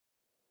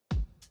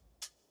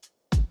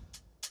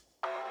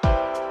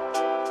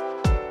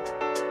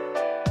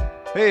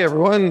Hey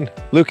everyone,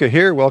 Luca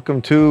here.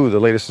 Welcome to the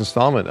latest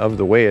installment of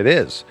The Way It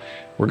Is.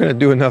 We're going to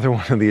do another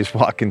one of these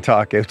walk and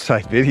talk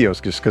outside videos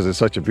just because it's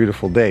such a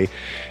beautiful day.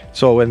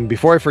 And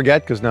before I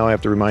forget, because now I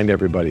have to remind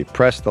everybody,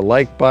 press the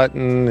like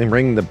button and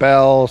ring the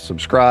bell,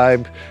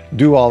 subscribe,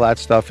 do all that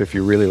stuff if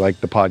you really like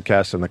the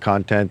podcast and the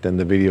content and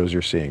the videos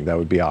you're seeing. That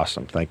would be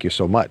awesome. Thank you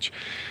so much.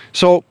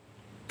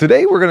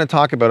 Today we're going to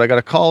talk about, I got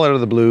a call out of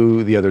the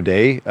blue the other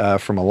day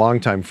from a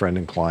longtime friend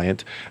and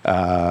client,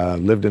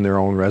 lived in their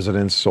own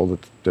residence, sold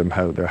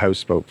their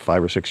house about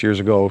 5 or 6 years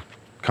ago,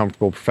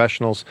 comfortable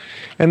professionals.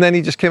 And then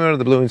he just came out of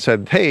the blue and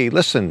said, hey,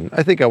 listen,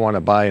 I think I want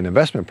to buy an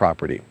investment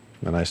property.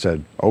 And I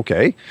said,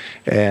 okay.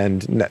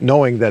 And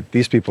knowing that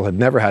these people had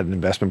never had an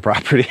investment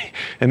property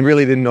and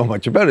really didn't know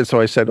much about it. So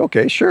I said,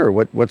 okay, sure.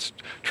 What's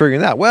triggering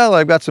that? Well,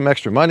 I've got some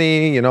extra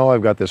money,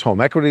 I've got this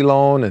home equity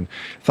loan and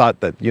thought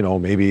that,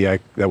 maybe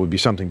that would be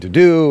something to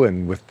do.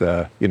 And with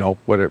the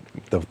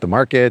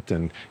market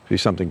and be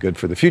something good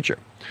for the future.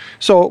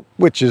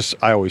 Which is,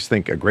 I always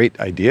think, a great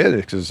idea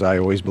because I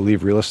always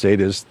believe real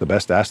estate is the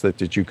best asset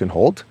that you can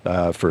hold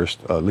for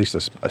at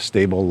least a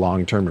stable,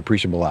 long-term,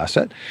 appreciable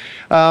asset.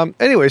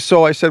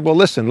 So I said, well,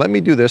 listen, let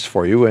me do this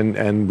for you.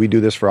 And we do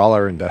this for all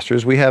our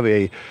investors. We have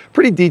a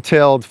pretty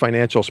detailed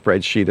financial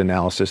spreadsheet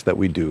analysis that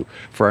we do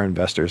for our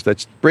investors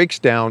that breaks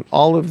down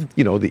all of,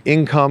 the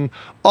income,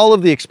 all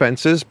of the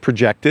expenses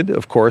projected,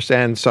 of course,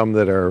 and some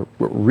that are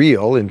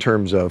real in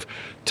terms of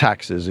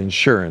taxes,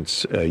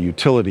 insurance,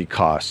 utility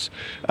costs,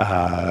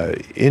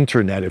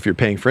 internet, if you're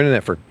paying for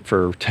internet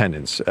for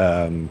tenants,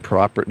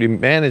 property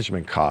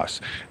management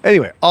costs.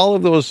 Anyway, all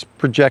of those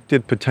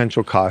projected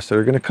potential costs that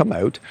are going to come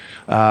out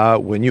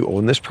when you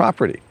own this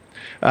property.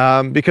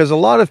 Because a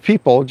lot of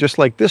people, just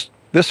like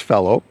this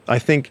fellow, I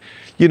think,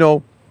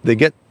 they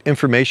get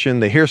information,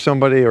 they hear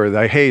somebody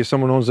or hey,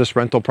 someone owns this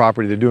rental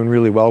property, they're doing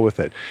really well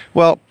with it.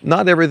 Well,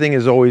 not everything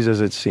is always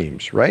as it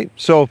seems, right?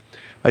 So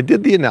I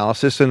did the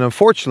analysis, and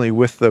unfortunately,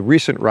 with the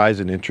recent rise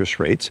in interest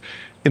rates,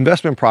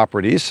 investment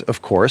properties,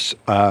 of course,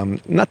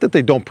 not that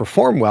they don't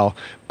perform well,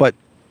 but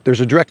there's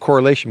a direct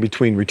correlation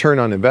between return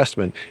on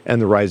investment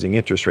and the rising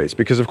interest rates.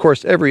 Because, of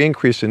course, every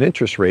increase in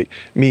interest rate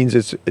means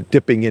it's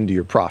dipping into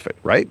your profit,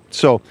 right?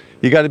 So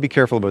you got to be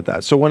careful about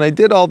that. So when I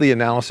did all the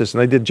analysis,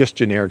 and I did just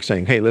generic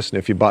saying, hey, listen,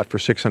 if you bought for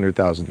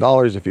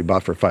 $600,000, if you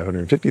bought for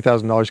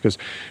 $550,000, because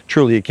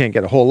truly you can't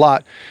get a whole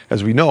lot,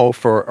 as we know,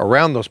 for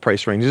around those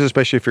price ranges,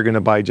 especially if you're going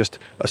to buy just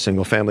a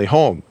single family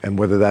home, and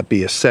whether that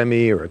be a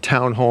semi or a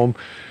townhome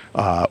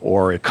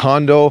or a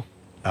condo,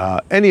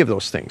 any of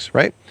those things,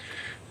 right?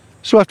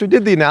 So after I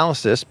did the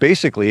analysis,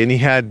 basically,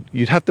 and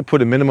you'd have to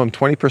put a minimum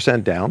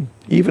 20% down,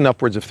 even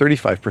upwards of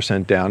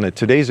 35% down at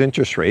today's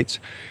interest rates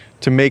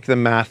to make the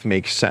math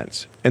make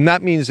sense. And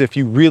that means if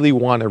you really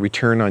want a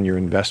return on your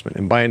investment,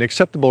 and by an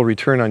acceptable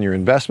return on your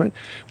investment,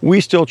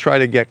 we still try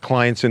to get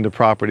clients into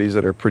properties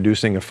that are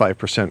producing a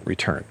 5%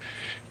 return.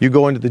 You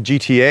go into the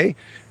GTA,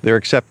 they're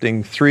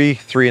accepting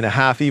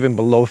 3.5, even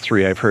below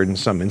 3, I've heard in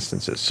some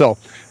instances. So,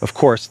 of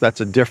course,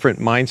 that's a different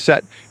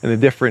mindset and a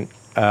different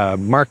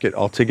market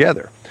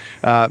altogether.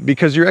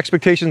 Because your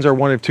expectations are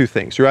one of two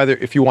things. You're either,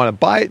 if you want to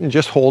buy it and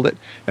just hold it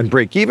and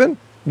break even,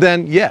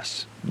 then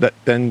yes,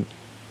 then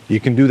you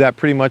can do that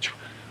pretty much,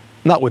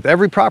 not with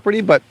every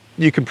property, but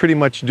you can pretty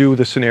much do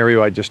the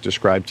scenario I just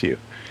described to you.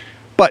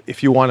 But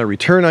if you want a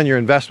return on your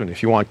investment,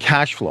 if you want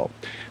cash flow,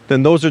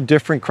 then those are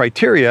different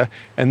criteria,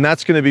 and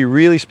that's going to be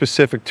really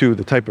specific to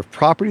the type of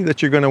property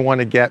that you're going to want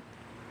to get,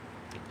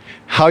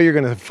 how you're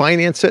going to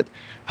finance it,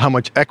 how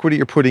much equity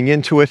you're putting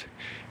into it,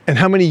 and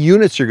how many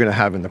units you're going to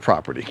have in the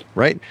property,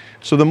 right?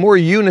 So the more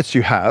units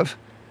you have,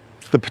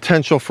 the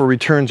potential for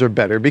returns are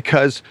better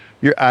because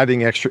you're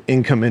adding extra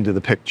income into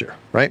the picture,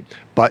 right?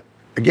 But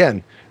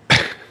again,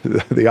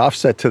 the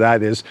offset to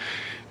that is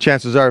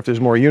chances are if there's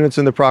more units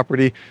in the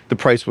property, the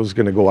price was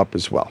going to go up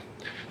as well.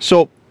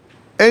 So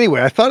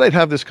anyway, I thought I'd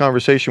have this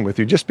conversation with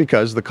you just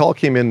because the call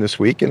came in this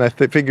week, and I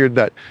figured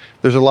that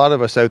there's a lot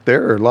of us out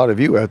there, or a lot of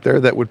you out there,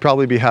 that would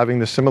probably be having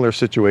the similar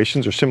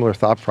situations or similar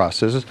thought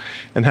processes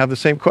and have the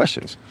same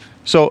questions.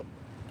 So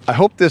I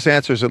hope this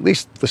answers at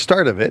least the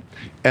start of it.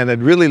 And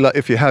I'd really love,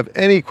 if you have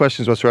any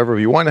questions whatsoever,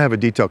 if you want to have a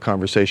detailed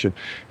conversation,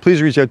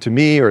 please reach out to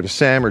me or to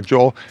Sam or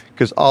Joel,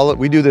 because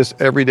we do this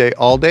every day,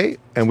 all day,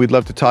 and we'd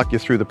love to talk you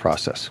through the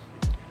process.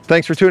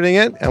 Thanks for tuning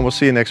in, and we'll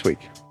see you next week.